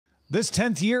This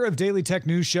 10th year of Daily Tech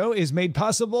News Show is made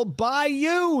possible by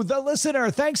you, the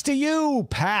listener. Thanks to you,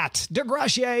 Pat,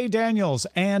 DeGracier Daniels,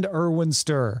 and Erwin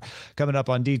Sturr. Coming up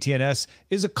on DTNS,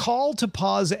 is a call to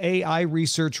pause AI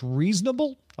research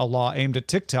reasonable? A law aimed at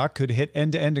TikTok could hit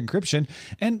end-to-end encryption.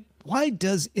 And why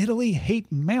does Italy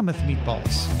hate mammoth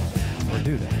meatballs? Or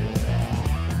do they?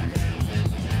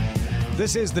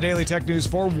 This is the Daily Tech News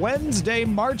for Wednesday,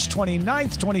 March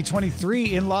 29th,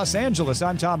 2023 in Los Angeles.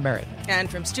 I'm Tom Merritt. And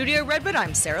from Studio Redwood,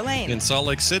 I'm Sarah Lane. In Salt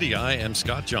Lake City, I am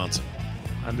Scott Johnson.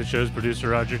 I'm the show's producer,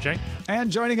 Roger Chang. And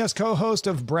joining us, co-host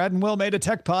of Brad and Will Made a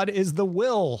Tech Pod, is the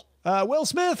Will. Will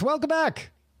Smith, welcome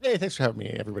back. Hey, thanks for having me,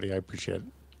 everybody. I appreciate it.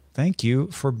 Thank you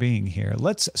for being here.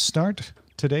 Let's start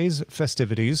today's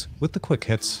festivities with the quick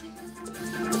hits.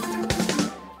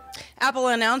 Apple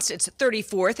announced its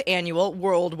 34th annual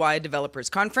Worldwide Developers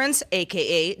Conference,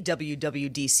 aka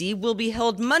WWDC, will be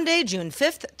held Monday, June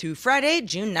 5th through Friday,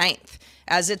 June 9th.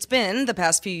 As it's been the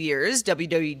past few years,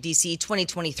 WWDC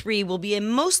 2023 will be a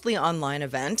mostly online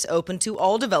event open to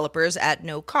all developers at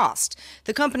no cost.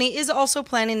 The company is also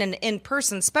planning an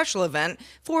in-person special event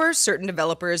for certain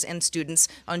developers and students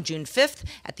on June 5th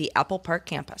at the Apple Park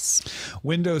campus.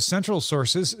 Windows Central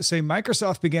sources say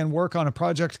Microsoft began work on a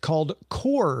project called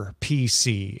Core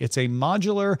PC. It's a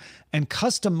modular and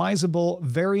customizable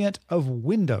variant of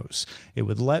Windows. It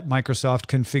would let Microsoft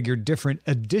configure different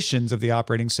editions of the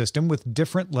operating system with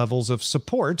different levels of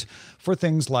support for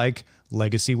things like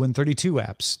legacy Win32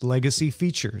 apps, legacy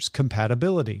features,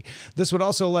 compatibility. This would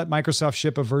also let Microsoft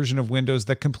ship a version of Windows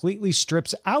that completely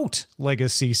strips out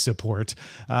legacy support,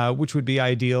 which would be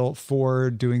ideal for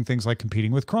doing things like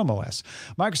competing with Chrome OS.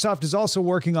 Microsoft is also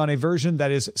working on a version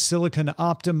that is silicon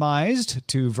optimized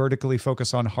to vertically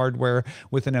focus on hardware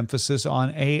with an emphasis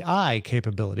on AI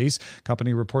capabilities.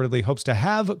 Company reportedly hopes to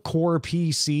have Core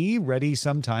PC ready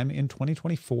sometime in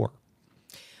 2024.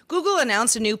 Google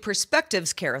announced a new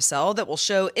Perspectives carousel that will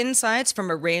show insights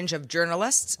from a range of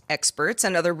journalists, experts,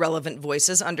 and other relevant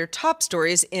voices under top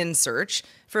stories in search.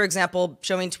 For example,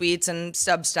 showing tweets and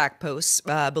Substack posts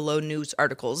below news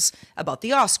articles about the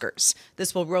Oscars.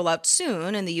 This will roll out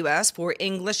soon in the U.S. for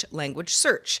English language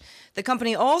search. The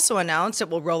company also announced it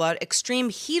will roll out extreme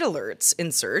heat alerts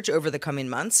in search over the coming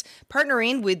months,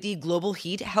 partnering with the Global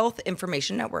Heat Health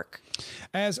Information Network.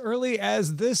 As early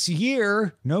as this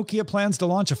year, Nokia plans to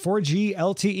launch a 4G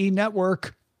LTE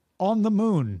network on the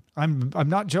moon. I'm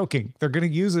not joking. They're going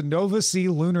to use a Nova C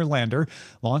lunar lander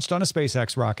launched on a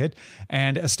SpaceX rocket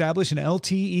and establish an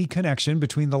LTE connection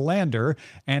between the lander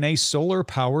and a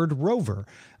solar-powered rover.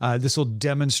 This will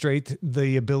demonstrate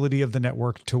the ability of the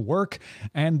network to work,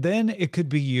 and then it could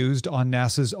be used on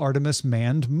NASA's Artemis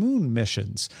manned moon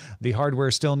missions. The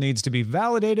hardware still needs to be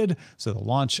validated, so the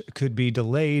launch could be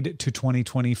delayed to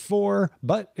 2024,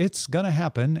 but it's going to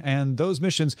happen. And those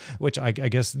missions, which I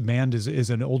guess manned is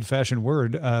an old-fashioned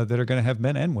word, that are going to have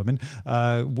men and women,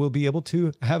 will be able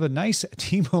to have a nice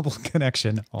T-Mobile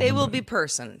connection. They will be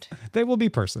personed. They will be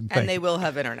personed. And they will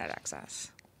have internet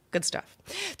access. Good stuff.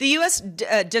 The U.S.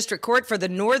 District Court for the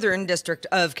Northern District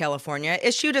of California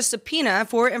issued a subpoena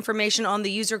for information on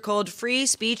the user called Free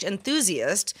Speech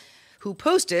Enthusiast, who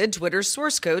posted Twitter's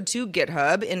source code to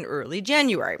GitHub in early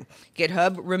January.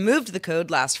 GitHub removed the code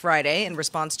last Friday in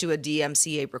response to a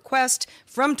DMCA request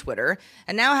from Twitter,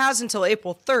 and now has until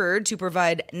April 3rd to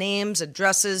provide names,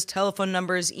 addresses, telephone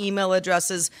numbers, email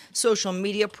addresses, social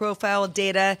media profile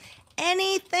data,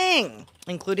 anything,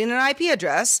 including an IP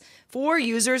address, for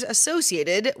users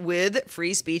associated with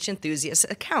Free Speech Enthusiast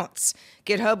accounts.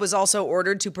 GitHub was also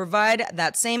ordered to provide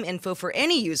that same info for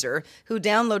any user who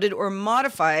downloaded or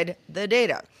modified the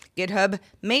data. GitHub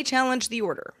may challenge the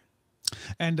order.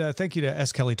 And thank you to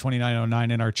SKelly2909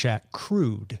 in our chat.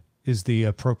 Crude is the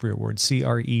appropriate word.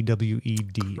 CREWED.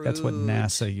 Crude. That's what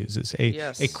NASA uses.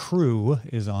 Yes. A crew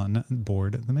is on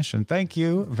board the mission. Thank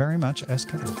you very much,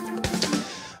 Kelly.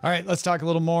 All right, let's talk a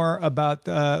little more about,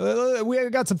 we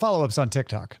got some follow-ups on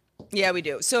TikTok. Yeah, we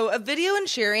do. So a video and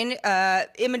sharing,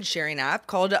 image sharing app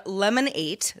called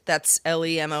Lemon8, that's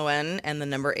Lemon and the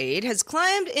number 8, has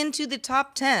climbed into the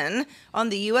top 10 on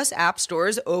the U.S. App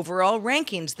Store's overall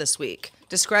rankings this week,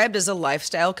 described as a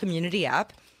lifestyle community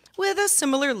app with a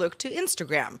similar look to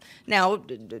Instagram. Now,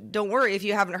 don't worry if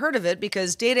you haven't heard of it,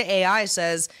 because Data AI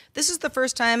says this is the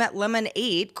first time that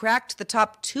Lemon8 cracked the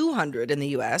top 200 in the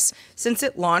U.S. since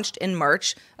it launched in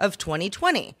March of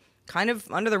 2020, kind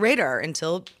of under the radar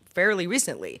until fairly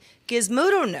recently.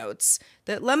 Gizmodo notes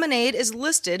that Lemonade is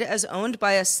listed as owned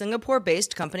by a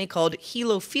Singapore-based company called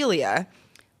Helophilia,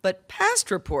 but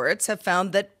past reports have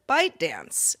found that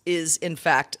ByteDance is, in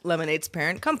fact, Lemonade's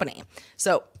parent company.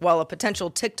 So, while a potential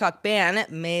TikTok ban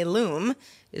may loom,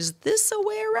 Is this a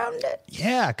way around it?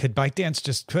 Yeah, could ByteDance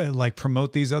just like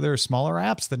promote these other smaller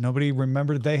apps that nobody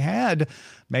remembered they had?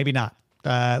 Maybe not.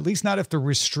 At least not if the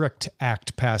Restrict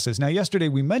Act passes. Now, yesterday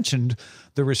we mentioned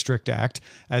the Restrict Act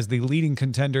as the leading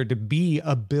contender to be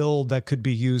a bill that could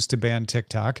be used to ban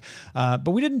TikTok. But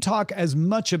we didn't talk as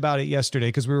much about it yesterday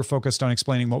because we were focused on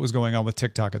explaining what was going on with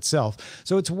TikTok itself.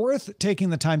 So it's worth taking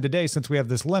the time today, since we have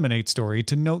this Lemonade story,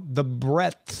 to note the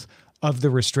breadth of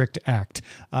the Restrict Act.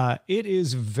 It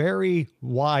is very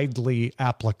widely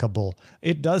applicable.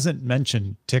 It doesn't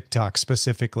mention TikTok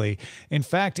specifically. In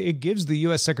fact, it gives the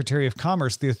U.S. Secretary of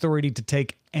Commerce the authority to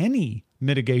take any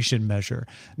mitigation measure.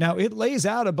 Now, it lays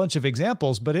out a bunch of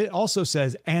examples, but it also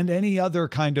says, and any other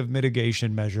kind of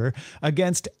mitigation measure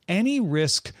against any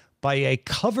risk by a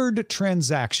covered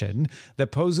transaction that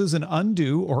poses an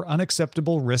undue or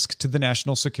unacceptable risk to the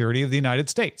national security of the United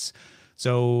States.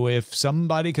 So if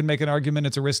somebody can make an argument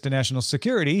it's a risk to national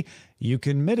security, you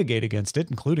can mitigate against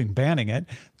it, including banning it,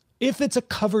 if it's a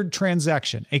covered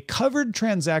transaction. A covered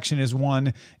transaction is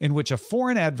one in which a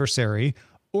foreign adversary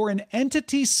or an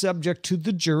entity subject to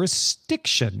the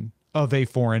jurisdiction of a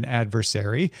foreign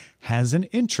adversary has an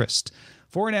interest.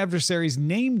 Foreign adversaries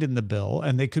named in the bill,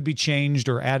 and they could be changed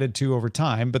or added to over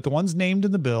time, but the ones named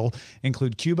in the bill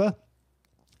include Cuba,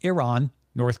 Iran,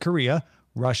 North Korea,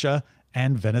 Russia,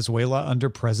 and Venezuela under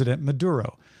President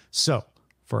Maduro. So,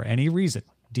 for any reason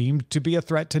deemed to be a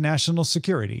threat to national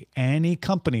security, any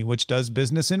company which does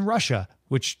business in Russia,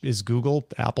 which is Google,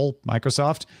 Apple,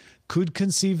 Microsoft, could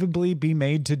conceivably be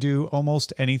made to do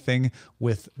almost anything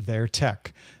with their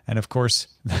tech. And of course,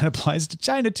 that applies to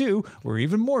China too, where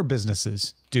even more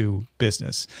businesses do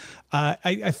business.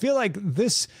 I feel like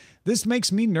this makes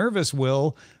me nervous,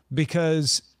 Will,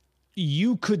 because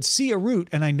you could see a route,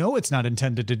 and I know it's not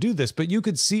intended to do this, but you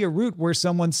could see a route where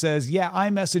someone says, yeah,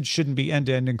 iMessage shouldn't be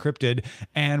end-to-end encrypted,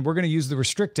 and we're going to use the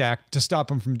Restrict Act to stop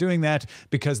them from doing that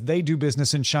because they do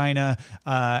business in China,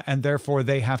 and therefore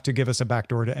they have to give us a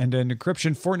backdoor to end-to-end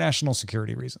encryption for national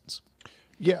security reasons.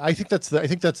 Yeah, I think that's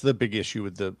the big issue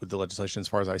with the legislation, as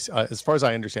far as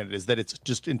I understand it, is that it's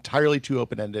just entirely too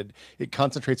open-ended. It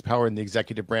concentrates power in the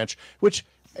executive branch, which,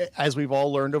 as we've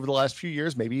all learned over the last few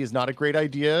years, maybe is not a great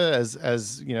idea,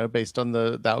 as you know, based on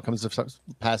the outcomes of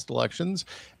past elections.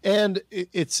 And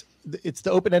it's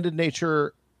the open-ended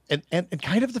nature and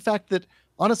kind of the fact that,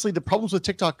 honestly, the problems with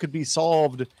TikTok could be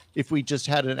solved if we just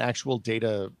had an actual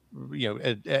data,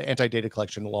 anti-data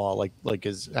collection law, like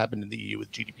has happened in the EU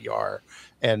with GDPR,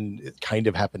 and it kind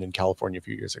of happened in California a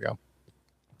few years ago.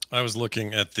 I was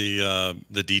looking at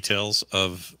the details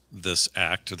of this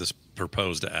act, or this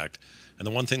proposed act, and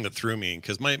the one thing that threw me,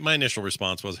 because my initial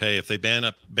response was, hey, if they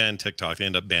ban TikTok, they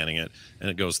end up banning it, and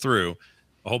it goes through,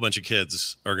 a whole bunch of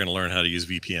kids are going to learn how to use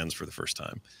VPNs for the first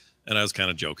time. And I was kind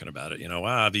of joking about it,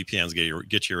 VPNs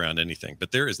get you around anything.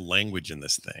 But there is language in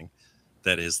this thing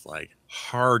that is like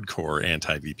hardcore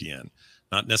anti-VPN.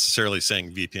 Not necessarily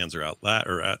saying VPNs are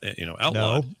outlawed,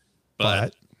 No,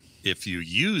 but if you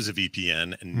use a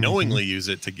VPN and knowingly use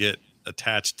it to get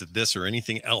attached to this or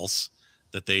anything else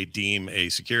that they deem a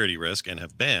security risk and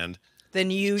have banned, then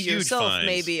you yourself fines.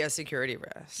 May be a security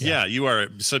risk. Yeah, you are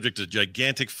subject to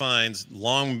gigantic fines,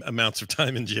 long amounts of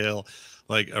time in jail,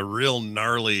 like a real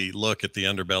gnarly look at the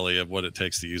underbelly of what it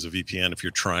takes to use a VPN if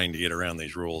you're trying to get around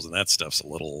these rules. And that stuff's a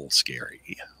little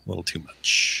scary, a little too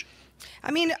much.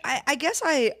 I mean, I guess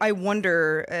I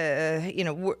wonder,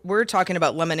 we're talking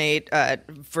about Lemonade,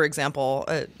 for example,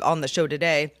 on the show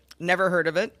today. Never heard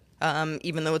of it.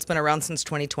 Even though it's been around since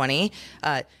 2020,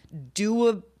 do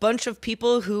a bunch of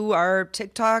people who are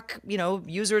TikTok,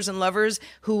 users and lovers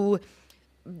who,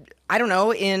 I don't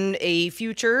know, in a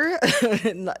future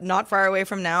not far away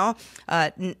from now,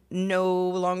 no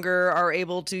longer are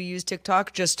able to use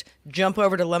TikTok, just jump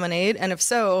over to Lemonade? And if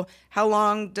so, how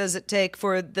long does it take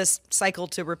for this cycle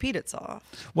to repeat itself?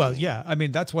 Well, yeah, I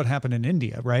mean, that's what happened in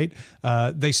India, right?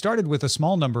 They started with a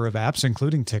small number of apps,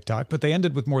 including TikTok, but they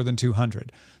ended with more than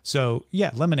 200. So,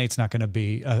 yeah, Lemonade's not going to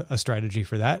be a strategy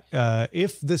for that.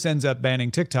 If this ends up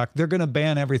banning TikTok, they're going to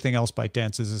ban everything else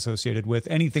ByteDance is associated with,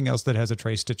 anything else that has a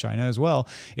trace to China as well.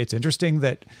 It's interesting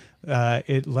that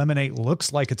Lemonade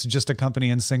looks like it's just a company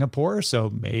in Singapore,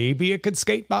 so maybe it could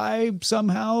skate by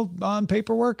somehow on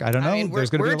paperwork. I don't know.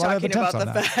 There's going to be a lot of attempts on that. We're talking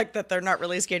about the fact that they're not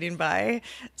really skating by,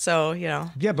 so Yeah,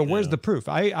 but where's the proof?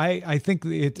 I think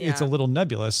it's a little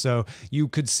nebulous. So you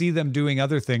could see them doing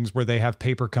other things where they have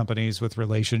paper companies with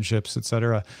relationships,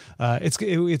 etc. It's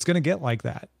going to get like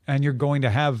that. and you're going to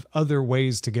have other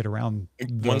ways to get around.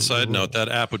 One side note, that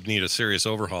app would need a serious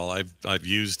overhaul. I've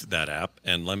used that app,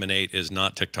 and Lemonade is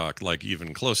not TikTok, like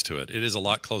even close to it. It is a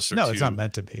lot closer. No, it's not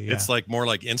meant to be. Yeah. It's like more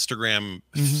like Instagram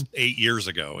 8 years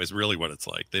ago is really what it's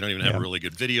like. They don't even have a really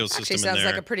good video system Actually in sounds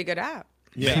there. like a pretty good app.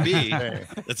 Maybe.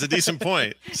 That's a decent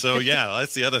point. So yeah,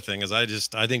 that's the other thing is I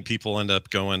think people end up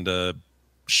going to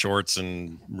shorts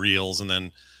and reels, and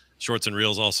then shorts and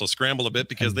reels also scramble a bit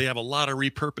because they have a lot of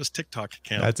repurposed TikTok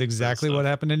accounts. That's exactly what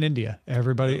happened in India.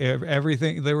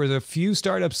 Everything. There was a few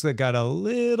startups that got a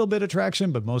little bit of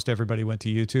traction, but most everybody went to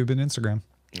YouTube and Instagram.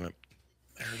 Yep.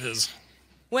 There it is.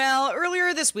 Well,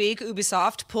 earlier this week,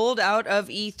 Ubisoft pulled out of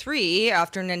E3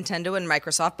 after Nintendo and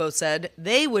Microsoft both said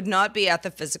they would not be at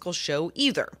the physical show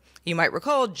either. You might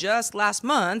recall just last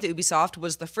month, Ubisoft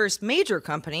was the first major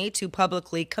company to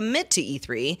publicly commit to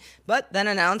E3, but then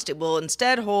announced it will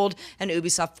instead hold an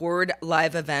Ubisoft Forward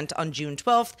live event on June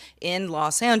 12th in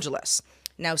Los Angeles.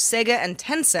 Now, Sega and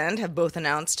Tencent have both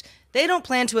announced they don't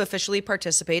plan to officially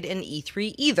participate in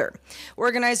E3 either.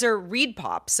 Organizer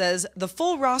ReedPop says the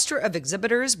full roster of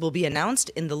exhibitors will be announced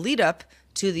in the lead-up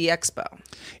to the expo.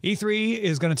 E3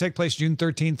 is going to take place June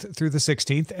 13th through the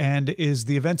 16th and is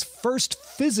the event's first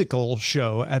physical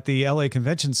show at the LA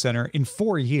Convention Center in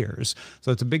 4 years.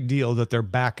 So it's a big deal that they're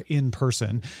back in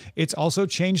person. It's also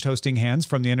changed hosting hands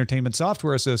from the Entertainment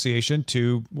Software Association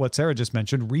to what Sarah just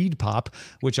mentioned, ReedPop,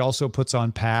 which also puts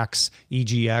on PAX,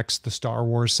 EGX, the Star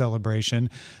Wars celebration.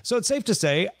 So it's safe to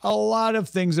say a lot of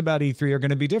things about E3 are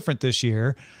going to be different this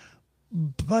year.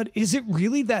 But is it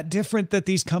really that different that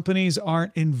these companies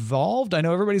aren't involved? I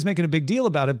know everybody's making a big deal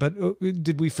about it, but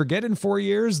did we forget in 4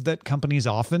 years that companies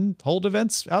often hold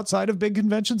events outside of big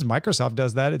conventions? Microsoft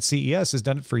does that at CES, has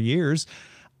done it for years.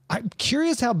 I'm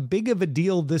curious how big of a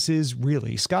deal this is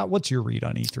really. Scott, what's your read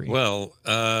on E3? Well,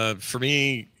 for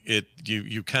me,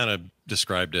 you kind of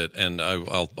described it, and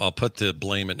I'll put the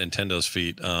blame at Nintendo's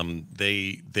feet.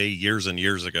 They years and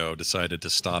years ago decided to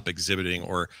stop exhibiting,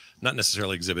 or not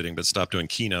necessarily exhibiting, but stop doing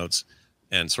keynotes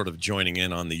and sort of joining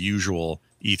in on the usual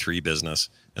E3 business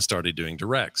and started doing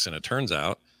directs. And it turns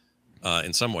out,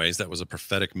 in some ways, that was a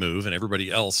prophetic move, and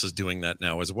everybody else is doing that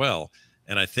now as well.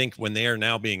 And I think when they are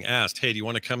now being asked, hey, do you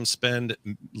want to come spend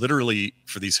literally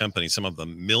for these companies, some of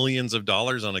them millions of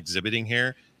dollars on exhibiting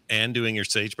here and doing your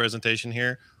stage presentation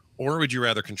here? Or would you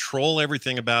rather control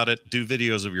everything about it, do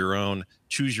videos of your own,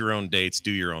 choose your own dates,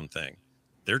 do your own thing?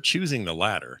 They're choosing the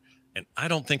latter. And I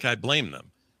don't think I blame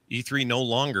them. E3 no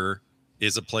longer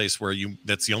is a place where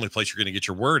that's the only place you're going to get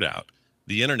your word out.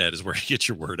 The internet is where you get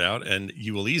your word out, and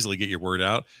you will easily get your word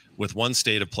out with one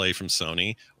state of play from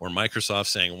Sony or Microsoft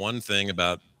saying one thing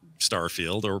about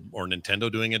Starfield or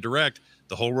Nintendo doing a direct.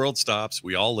 The whole world stops.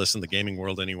 We all listen, the gaming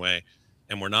world anyway,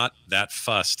 and we're not that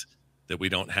fussed that we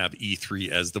don't have E3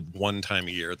 as the one time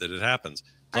a year that it happens.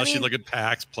 Plus, you look at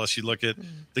PAX, plus you look at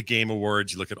the Game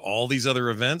Awards, you look at all these other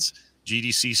events.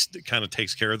 GDC kind of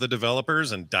takes care of the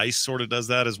developers, and DICE sort of does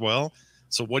that as well.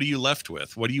 So what are you left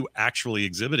with? What are you actually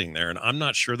exhibiting there? And I'm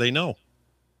not sure they know.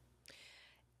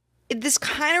 This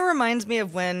kind of reminds me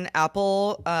of when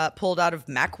Apple pulled out of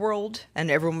Macworld,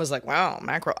 and everyone was like, wow,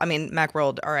 Macworld. I mean,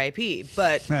 Macworld RIP.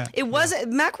 But it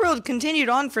wasn't. Macworld continued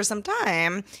on for some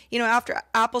time, after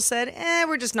Apple said,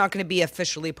 we're just not going to be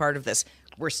officially part of this.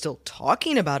 We're still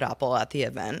talking about Apple at the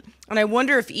event. And I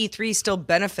wonder if E3 still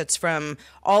benefits from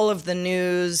all of the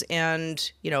news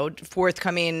and,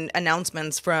 forthcoming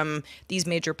announcements from these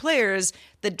major players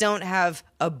that don't have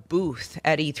a booth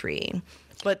at E3,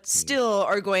 but still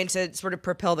are going to sort of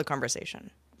propel the conversation.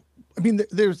 I mean,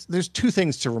 there's two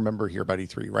things to remember here about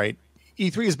E3, right?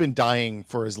 E3 has been dying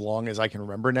for as long as I can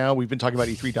remember now. We've been talking about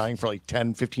E3 dying for like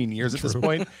 10, 15 years at this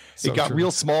point. It got real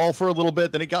small for a little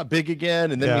bit, then it got big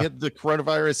again, and then we had the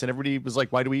coronavirus, and everybody was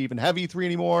like, why do we even have E3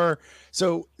 anymore?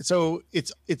 So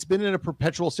it's been in a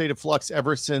perpetual state of flux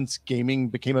ever since gaming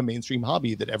became a mainstream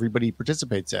hobby that everybody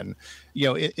participates in.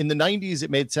 In the 90s, it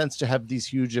made sense to have these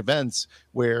huge events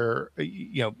where,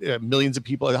 millions of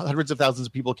people, hundreds of thousands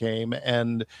of people came,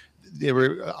 and there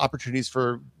were opportunities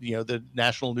for the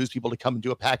national news people to come and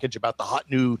do a package about the hot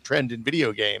new trend in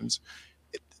video games.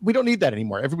 We don't need that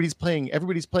anymore. Everybody's playing,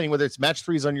 whether it's match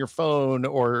threes on your phone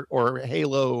or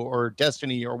Halo or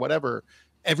Destiny or whatever.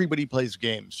 Everybody plays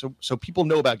games, so people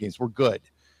know about games. We're good.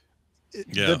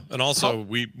 Yeah, and also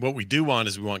what we do want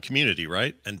is we want community,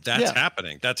 right? And that's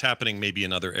happening. That's happening maybe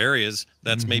in other areas.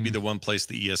 That's maybe the one place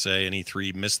the ESA and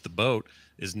E3 missed the boat,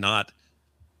 is not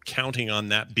counting on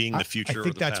that being the future. I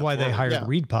think that's why they hired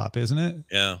ReedPop, isn't it?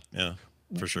 Yeah,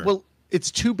 for sure. Well, it's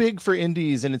too big for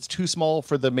indies and it's too small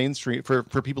for the mainstream for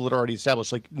people that are already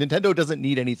established. Like Nintendo doesn't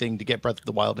need anything to get Breath of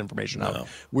the Wild information out.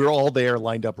 We're all there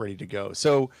lined up ready to go.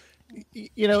 So,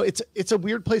 it's a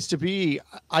weird place to be.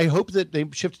 I hope that they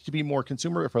shift to be more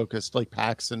consumer focused, like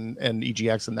PAX and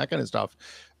EGX and that kind of stuff,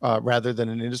 rather than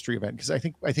an industry event. Because I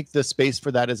think the space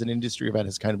for that as an industry event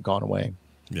has kind of gone away.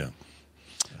 Yeah.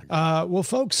 Well,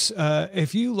 folks,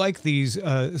 if you like these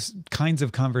kinds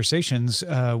of conversations,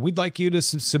 we'd like you to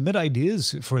submit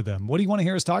ideas for them. What do you want to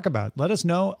hear us talk about? Let us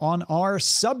know on our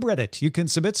subreddit. You can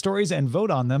submit stories and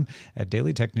vote on them at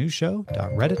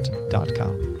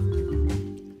dailytechnewsshow.reddit.com.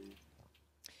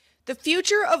 The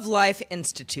Future of Life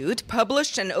Institute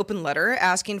published an open letter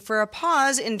asking for a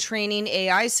pause in training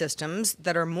AI systems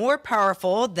that are more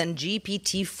powerful than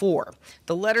GPT-4.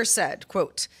 The letter said,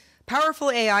 quote,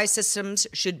 "Powerful AI systems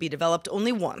should be developed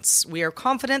only once. We are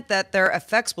confident that their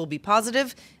effects will be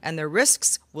positive and their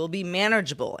risks will be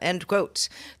manageable," end quote.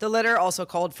 The letter also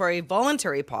called for a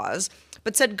voluntary pause,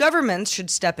 but said governments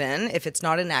should step in if it's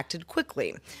not enacted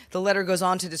quickly. The letter goes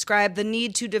on to describe the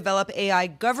need to develop AI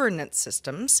governance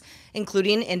systems,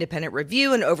 including independent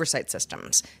review and oversight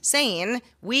systems, saying,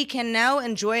 "We can now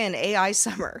enjoy an AI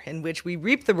summer in which we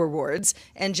reap the rewards,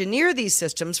 engineer these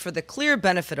systems for the clear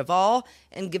benefit of all,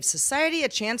 and give society a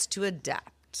chance to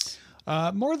adapt."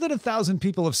 More than 1,000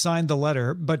 people have signed the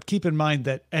letter, but keep in mind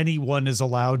that anyone is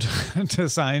allowed to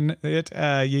sign it.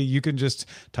 You can just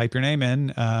type your name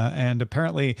in, and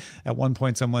apparently at one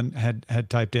point someone had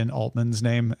typed in Altman's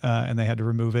name, and they had to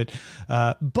remove it.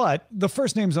 But the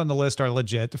first names on the list are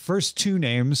legit. The first two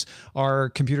names are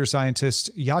computer scientist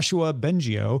Yoshua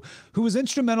Bengio, who was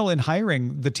instrumental in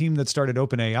hiring the team that started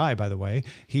OpenAI, by the way.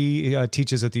 He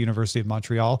teaches at the University of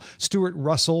Montreal. Stuart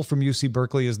Russell from UC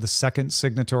Berkeley is the second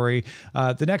signatory.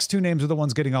 The next two names are the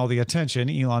ones getting all the attention,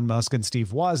 Elon Musk and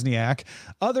Steve Wozniak.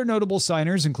 Other notable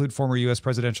signers include former U.S.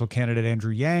 presidential candidate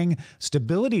Andrew Yang,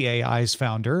 Stability AI's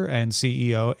founder and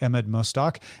CEO Ahmed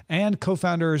Mostak, and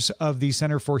co-founders of the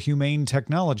Center for Humane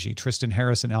Technology, Tristan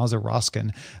Harris and Alza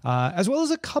Roskin, as well as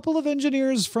a couple of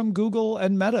engineers from Google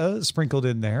and Meta sprinkled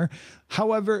in there.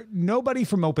 However, nobody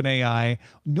from OpenAI,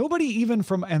 nobody even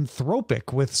from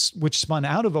Anthropic, which spun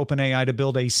out of OpenAI to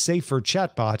build a safer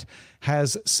chatbot,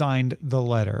 has signed the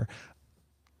letter.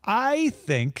 I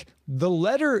think the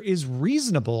letter is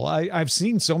reasonable. I've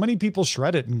seen so many people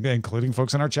shred it, including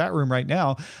folks in our chat room right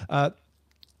now.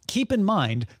 Keep in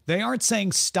mind, they aren't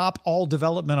saying stop all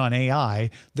development on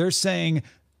AI. They're saying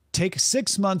take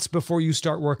 6 months before you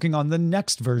start working on the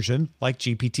next version, like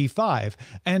GPT-5.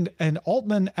 And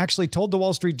Altman actually told the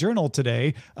Wall Street Journal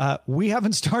today, we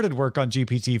haven't started work on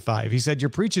GPT-5. He said, you're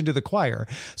preaching to the choir.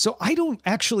 So I don't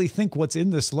actually think what's in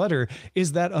this letter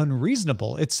is that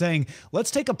unreasonable. It's saying,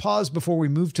 let's take a pause before we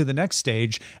move to the next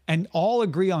stage and all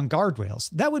agree on guardrails.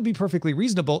 That would be perfectly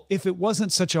reasonable if it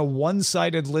wasn't such a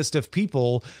one-sided list of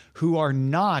people who are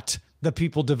not the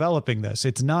people developing this.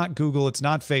 It's not Google, it's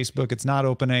not Facebook, it's not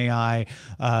OpenAI,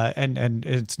 and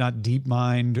it's not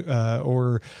DeepMind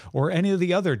or any of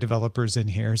the other developers in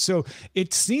here. So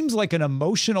it seems like an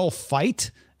emotional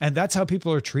fight, and that's how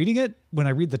people are treating it. When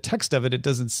I read the text of it, it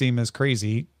doesn't seem as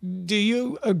crazy. Do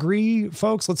you agree,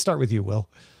 folks? Let's start with you, Will.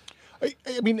 I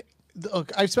mean,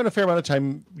 look, I've spent a fair amount of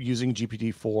time using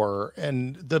GPT-4,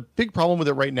 and the big problem with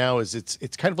it right now is it's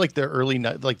kind of like the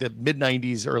mid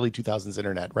 90s, early 2000s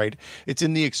internet, right? It's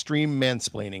in the extreme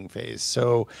mansplaining phase.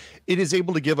 So it is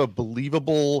able to give a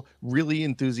believable, really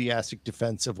enthusiastic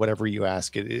defense of whatever you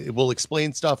ask it. It will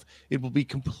explain stuff. It will be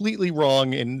completely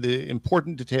wrong in the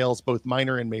important details, both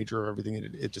minor and major, of everything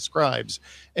it describes.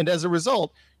 And as a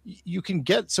result, you can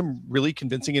get some really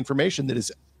convincing information that is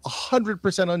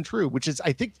 100% untrue, which is,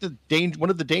 I think,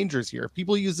 one of the dangers here. If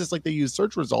people use this like they use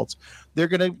search results,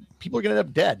 people are gonna end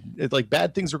up dead. Like,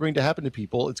 bad things are going to happen to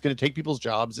people. It's going to take people's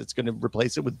jobs. It's going to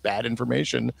replace it with bad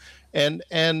information, and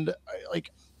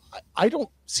I don't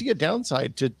see a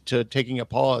downside to taking a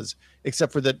pause,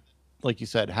 except for that, like you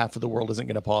said, half of the world isn't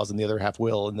going to pause and the other half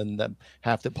will. And then the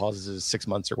half that pauses is 6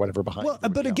 months or whatever behind. Well,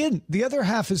 but again, the other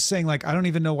half is saying, like, I don't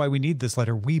even know why we need this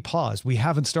letter. We paused. We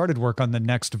haven't started work on the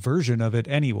next version of it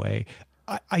anyway.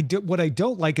 What I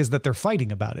don't like is that they're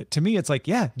fighting about it. To me, it's like,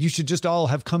 yeah, you should just all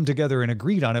have come together and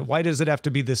agreed on it. Why does it have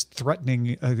to be this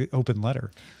threatening open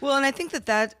letter? Well, and I think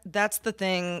that's the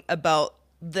thing about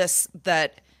this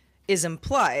that is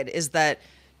implied, is that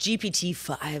GPT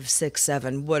 5, 6,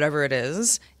 7, whatever it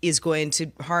is going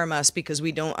to harm us because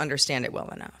we don't understand it well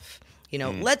enough.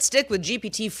 let's stick with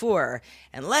GPT-4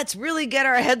 and let's really get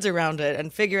our heads around it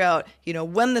and figure out,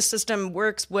 when the system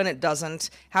works, when it doesn't,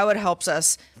 how it helps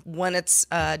us, when it's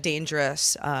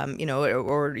dangerous,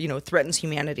 or threatens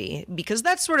humanity. Because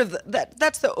that's sort of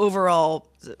that's the overall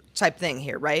type thing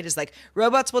here, right? Is like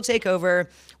robots will take over.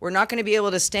 We're not going to be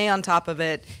able to stay on top of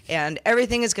it, and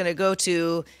everything is going to go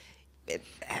to,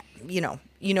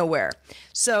 where.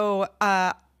 So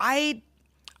I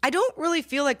don't really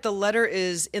feel like the letter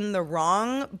is in the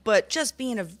wrong, but just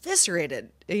being eviscerated,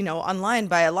 online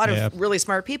by a lot of really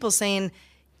smart people saying,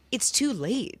 it's too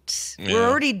late. Yeah. We're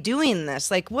already doing this.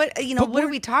 Like, what are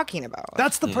we talking about?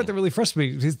 That's the part that really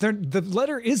frustrates me. Is the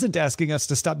letter isn't asking us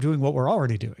to stop doing what we're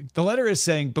already doing. The letter is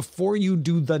saying, before you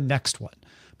do the next one,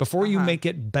 before you make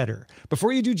it better,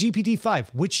 before you do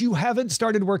GPT-5, which you haven't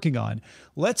started working on,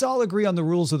 let's all agree on the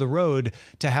rules of the road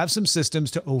to have some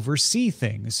systems to oversee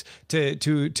things,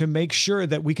 to make sure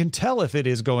that we can tell if it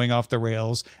is going off the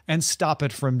rails and stop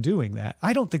it from doing that.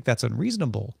 I don't think that's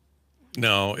unreasonable.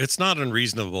 No, it's not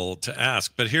unreasonable to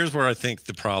ask, but here's where I think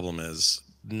the problem is.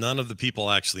 None of the people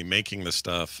actually making the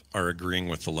stuff are agreeing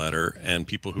with the letter, and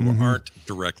people who aren't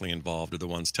directly involved are the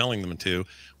ones telling them to,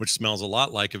 which smells a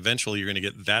lot like eventually you're going to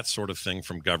get that sort of thing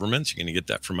from governments. You're going to get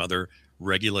that from other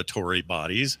regulatory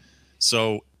bodies.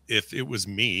 So if it was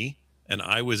me and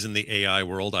I was in the AI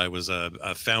world, I was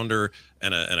a founder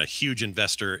and a huge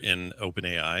investor in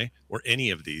OpenAI or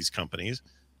any of these companies,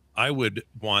 I would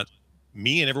want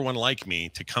me and everyone like me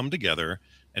to come together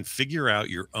and figure out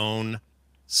your own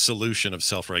solution of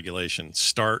self-regulation.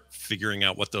 Start figuring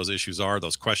out what those issues are,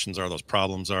 those questions are, those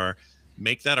problems are.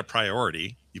 Make that a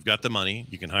priority. You've got the money,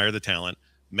 you can hire the talent.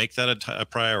 Make that a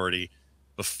priority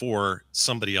before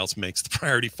somebody else makes the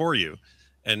priority for you.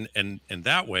 And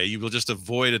that way you will just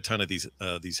avoid a ton of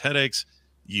these headaches.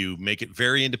 You make it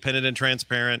very independent and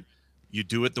transparent. You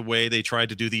do it the way they tried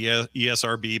to do the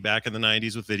ESRB back in the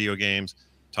 90s with video games.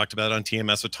 Talked about it on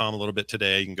TMS with Tom a little bit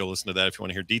today. You can go listen to that if you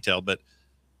want to hear detail. But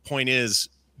point is,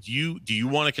 do you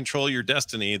want to control your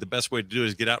destiny? The best way to do it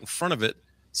is get out in front of it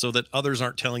so that others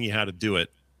aren't telling you how to do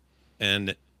it.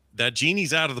 And that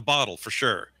genie's out of the bottle for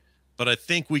sure. But I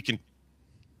think we can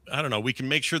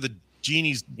make sure the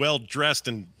genie's well dressed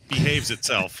and behaves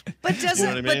itself. But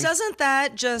doesn't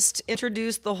that just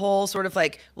introduce the whole sort of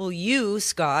like, well, you,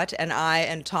 Scott, and I,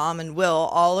 and Tom, and Will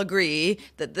all agree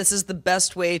that this is the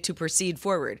best way to proceed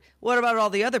forward. What about all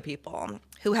the other people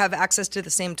who have access to the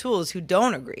same tools who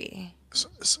don't agree?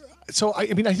 So I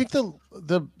think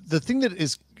the thing that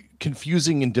is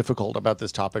confusing and difficult about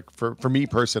this topic for me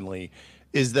personally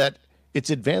is that it's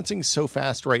advancing so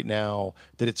fast right now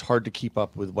that it's hard to keep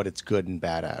up with what it's good and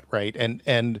bad at, right?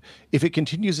 And if it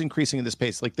continues increasing in this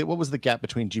pace, like what was the gap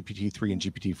between GPT-3 and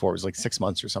GPT-4? It was like 6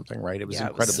 months or something, right? It was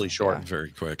incredibly short. Yeah.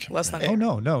 Very quick. Less than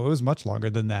no, it was much longer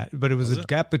than that. But it was a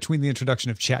gap between the introduction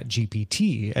of Chat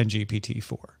GPT and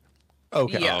GPT-4.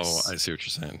 Okay. Yes. Oh, I see what you're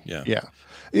saying. Yeah. Yeah.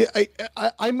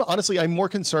 I'm honestly, I'm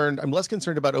less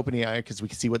concerned about OpenAI because we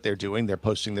can see what they're doing. They're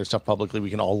posting their stuff publicly. We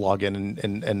can all log in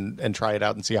and try it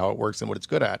out and see how it works and what it's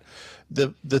good at.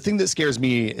 The thing that scares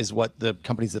me is what the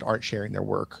companies that aren't sharing their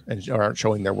work and aren't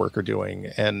showing their work are doing.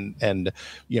 And is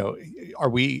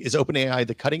OpenAI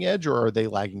the cutting edge or are they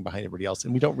lagging behind everybody else?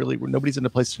 And nobody's in a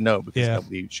place to know because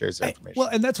nobody shares their information. Well,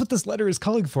 and that's what this letter is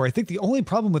calling for. I think the only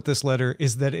problem with this letter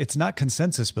is that it's not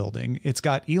consensus building. It's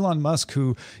got Elon Musk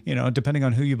who, depending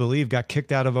on who you believe, got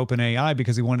kicked out of OpenAI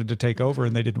because he wanted to take over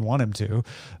and they didn't want him to.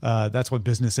 That's what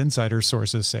Business Insider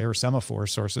sources say, or Semaphore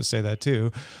sources say that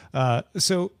too.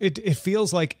 So it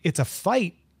feels like it's a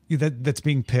fight that's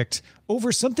being picked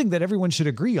over something that everyone should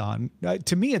agree on.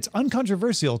 To me, it's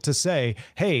uncontroversial to say,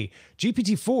 hey,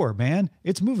 GPT-4, man,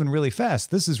 it's moving really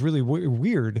fast. This is really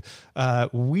weird.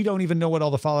 We don't even know what all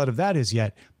the fallout of that is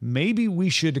yet. Maybe we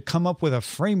should come up with a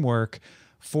framework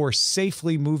for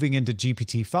safely moving into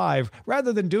GPT-5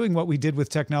 rather than doing what we did with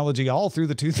technology all through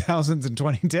the 2000s and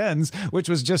 2010s, which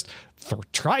was just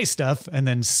try stuff and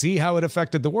then see how it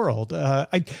affected the world.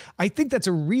 I think that's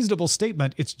a reasonable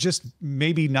statement. It's just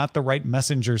maybe not the right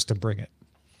messengers to bring it.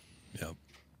 Yeah.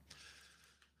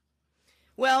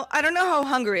 Well, I don't know how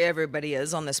hungry everybody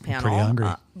is on this panel. Pretty hungry.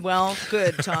 Well,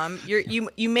 good, Tom.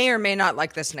 You may or may not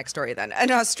like this next story then.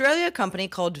 An Australia company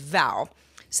called Vow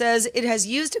says it has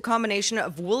used a combination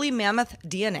of woolly mammoth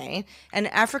DNA and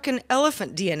African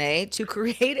elephant DNA to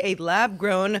create a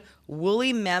lab-grown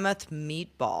woolly mammoth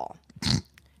meatball.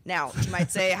 Now, you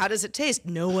might say, how does it taste?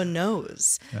 No one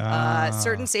knows.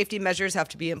 Certain safety measures have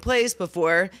to be in place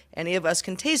before any of us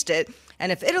can taste it. And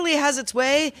if Italy has its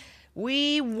way,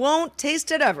 We won't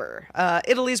taste it ever.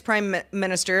 Italy's Prime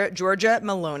Minister, Giorgia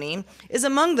Meloni, is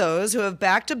among those who have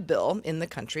backed a bill in the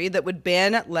country that would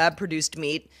ban lab-produced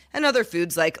meat and other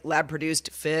foods like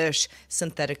lab-produced fish,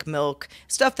 synthetic milk,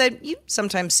 stuff that you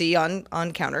sometimes see on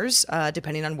counters,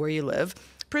 depending on where you live.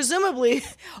 Presumably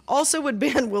also would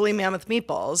ban woolly mammoth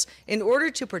meatballs in order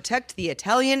to protect the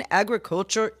Italian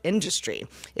agriculture industry.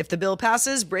 If the bill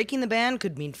passes, breaking the ban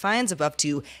could mean fines of up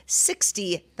to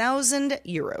 60,000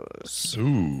 euros.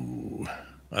 Ooh.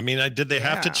 I mean, did they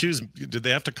have to choose? Did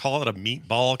they have to call it a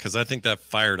meatball? Because I think that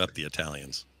fired up the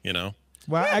Italians, you know?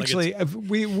 Well, actually,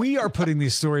 we are putting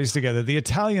these stories together. The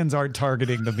Italians aren't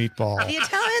targeting the meatball. The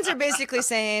Italians are basically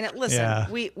saying, listen,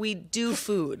 we do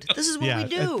food. This is what we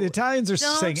do. The Italians are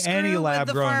Don't saying any screw with the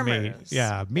lab-grown meat. farmers.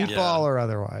 Yeah, meatball or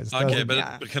otherwise. Okay,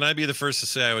 but can I be the first to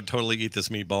say I would totally eat this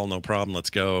meatball? No problem.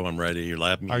 Let's go. I'm ready. Your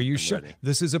lab meat. Are you sure? Ready.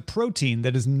 This is a protein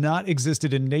that has not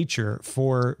existed in nature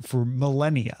for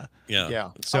millennia. Yeah.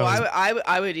 So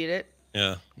I would eat it.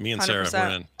 Yeah. Me and Sarah, 100%.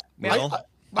 we're in. Well,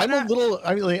 I'm a little.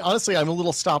 I mean, honestly, I'm a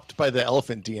little stopped by the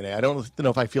elephant DNA. I don't know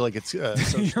if I feel like it's.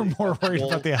 You're more worried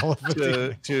about the elephant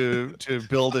DNA. to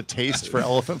build a taste for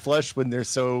elephant flesh when they're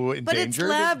so endangered. But it's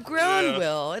lab grown,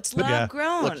 Will. It's lab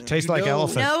grown. Look, Tastes like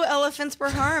elephant. No elephants were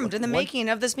harmed in the making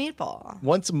of this meatball.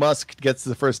 Once Musk gets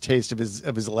the first taste of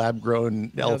his lab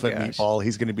grown elephant gosh. meatball,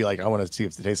 he's going to be like, I want to see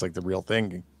if it tastes like the real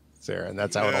thing, Sarah, and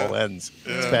that's how it all ends.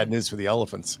 It's bad news for the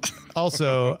elephants.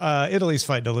 Also, Italy's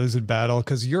fighting a losing battle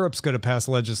because Europe's going to pass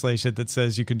legislation that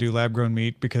says you can do lab-grown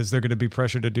meat because they're going to be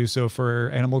pressured to do so for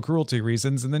animal cruelty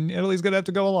reasons, and then Italy's going to have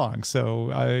to go along.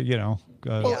 So,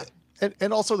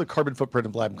 And also the carbon footprint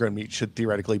of lab-grown meat should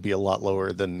theoretically be a lot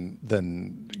lower than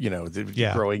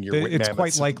growing your it's quite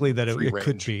mammoths likely that it free could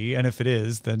range. be, and if it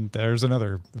is, then there's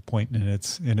another point in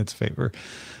its favor.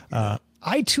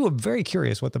 I too am very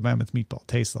curious what the mammoth meatball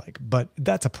tastes like, but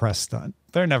that's a press stunt.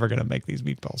 They're never going to make these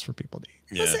meatballs for people to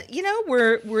eat. yeah. Listen,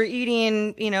 we're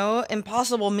eating,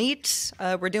 impossible meat.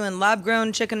 We're doing lab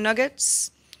grown chicken nuggets.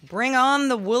 Bring on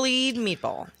the woolly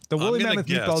meatball. The woolly gonna mammoth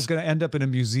guess. meatball is going to end up in a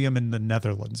museum in the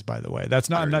Netherlands, by the way. That's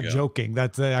not. I'm There not you go. joking.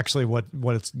 That's actually what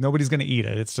it's. Nobody's going to eat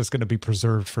it. It's just going to be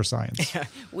preserved for science.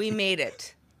 We made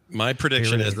it. My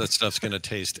prediction Here it is is. that stuff's going to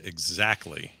taste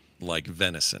exactly like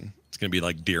venison. It's going to be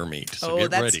like deer meat. So Oh, get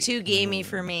that's ready. too gamey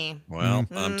for me. Well,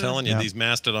 I'm telling you, Yeah. these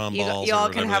mastodon You- balls. y'all or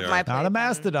can whatever have they my are. plate. Not a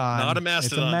mastodon. Not a It's a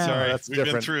mastodon. mammoth. Sorry, That's we've been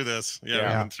different. through this. Yeah, Yeah.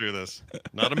 we've been through this.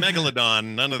 Not a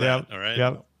megalodon. None of that. Yep. All right.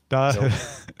 Yep.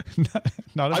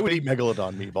 Not a I would big, eat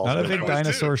megalodon meatballs. not a with big it.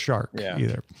 dinosaur shark Yeah.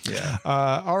 either. Yeah.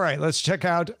 All right, let's check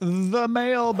out the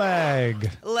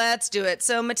mailbag. Let's do it.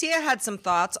 So Mattia had some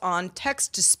thoughts on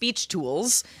text-to-speech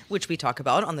tools, which we talk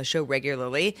about on the show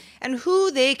regularly, and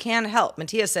who they can help.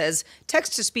 Mattia says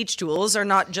text-to-speech tools are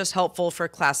not just helpful for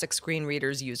classic screen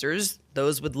readers users,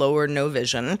 those with low or no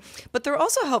vision, but they're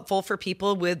also helpful for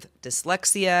people with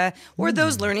dyslexia or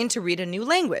those learning to read a new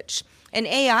language. An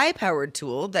AI-powered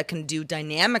tool that can do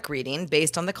dynamic reading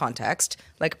based on the context,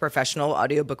 like a professional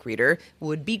audiobook reader,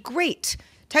 would be great.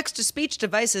 Text-to-speech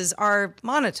devices are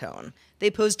monotone. They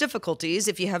pose difficulties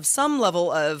if you have some level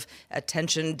of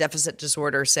attention deficit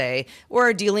disorder, say, or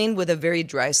are dealing with a very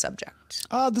dry subject.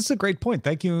 This is a great point.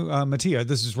 Thank you, Mattia.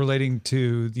 This is relating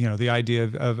to the idea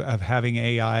of having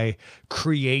AI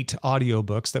create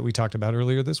audiobooks that we talked about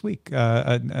earlier this week.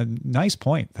 A nice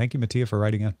point. Thank you, Mattia, for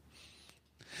writing in.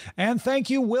 And thank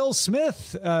you, Will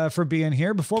Smith, for being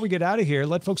here. Before we get out of here,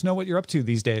 let folks know what you're up to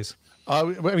these days. I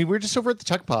mean, we're just over at the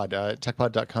Tech Pod,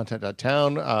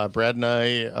 techpod.content.town. Brad and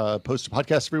I post a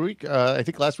podcast every week. I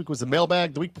think last week was the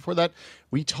mailbag. The week before that,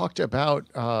 we talked about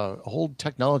old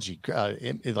technology.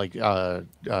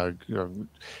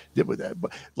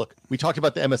 Look, we talked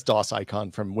about the MS-DOS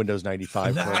icon from Windows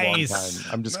 95 for a long Nice.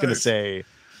 time. I'm just going to say,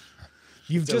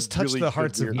 You've It's a just touched really the good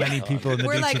hearts of weird many icon. people in the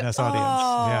We're like, DTNS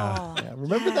audience. yeah,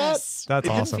 remember that? That's It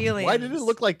didn't awesome. feel it. Why did it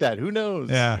look like that? Who knows?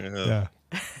 Yeah.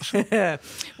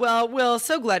 Well, Will,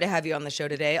 so glad to have you on the show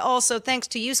today. Also, thanks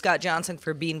to you, Scott Johnson,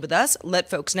 for being with us. Let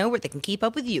folks know where they can keep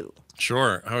up with you.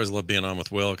 Sure. I always love being on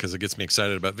with Will because it gets me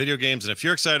excited about video games. And if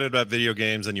you're excited about video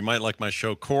games, then you might like my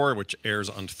show Core, which airs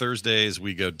on Thursdays.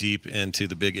 We go deep into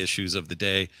the big issues of the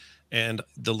day and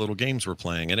the little games we're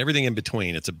playing and everything in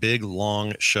between. It's a big,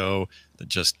 long show that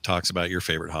just talks about your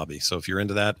favorite hobby. So if you're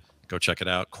into that, go check it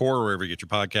out. Core, wherever you get your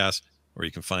podcasts, or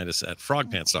you can find us at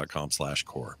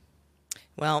frogpants.com/core.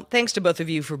 Well, thanks to both of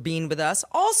you for being with us.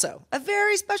 Also, a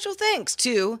very special thanks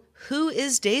to Who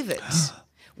is David?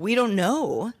 We don't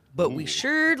know, but we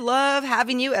sure love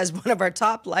having you as one of our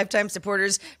top lifetime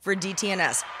supporters for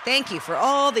DTNS. Thank you for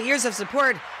all the years of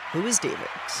support. Who is David?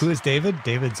 Who is David?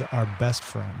 David's our best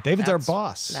friend. David's our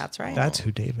boss. That's right. That's who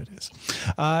David is.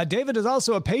 David is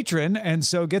also a patron, and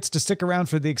so gets to stick around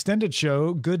for the extended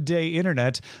show, Good Day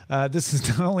Internet. This is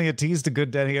not only a tease to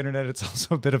Good Day Internet, it's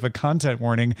also a bit of a content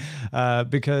warning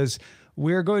because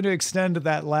we're going to extend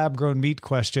that lab-grown meat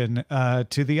question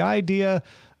to the idea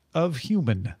of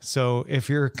human. So if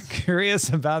you're curious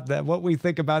about that, what we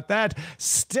think about that,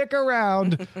 stick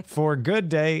around for Good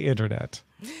Day Internet.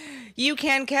 You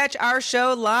can catch our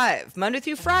show live Monday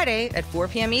through Friday at 4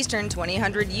 p.m. Eastern, 2000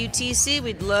 UTC.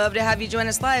 We'd love to have you join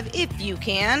us live if you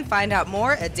can. Find out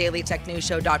more at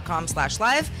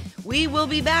dailytechnewsshow.com/live. We will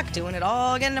be back doing it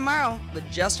all again tomorrow with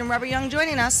Justin Robert Young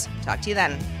joining us. Talk to you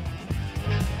then.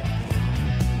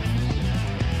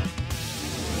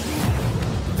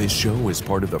 This show is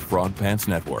part of the Frog Pants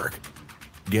Network.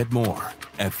 Get more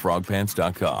at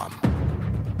frogpants.com.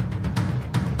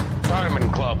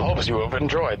 Diamond Club hopes you have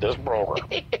enjoyed this program.